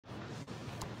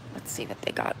Let's see what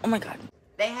they got. Oh my God.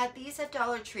 They had these at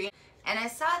Dollar Tree and I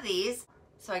saw these,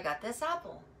 so I got this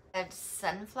apple. I had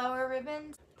sunflower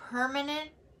ribbons, permanent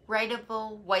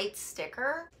writable white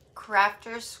sticker,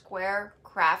 crafter square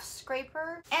craft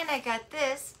scraper, and I got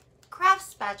this craft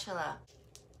spatula.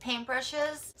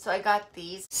 Paintbrushes, so I got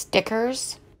these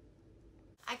stickers.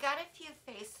 I got a few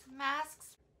face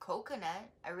masks. Coconut,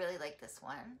 I really like this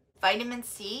one. Vitamin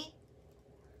C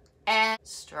and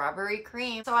strawberry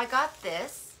cream. So I got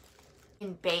this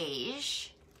in beige,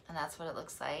 and that's what it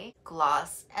looks like.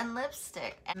 Gloss and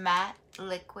lipstick, and matte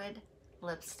liquid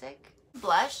lipstick.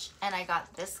 Blush, and I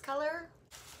got this color.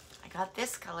 I got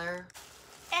this color,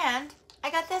 and I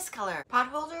got this color. Pot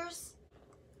holders,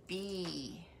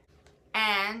 B,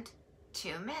 and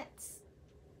 2 mitts.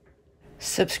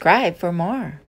 Subscribe for more.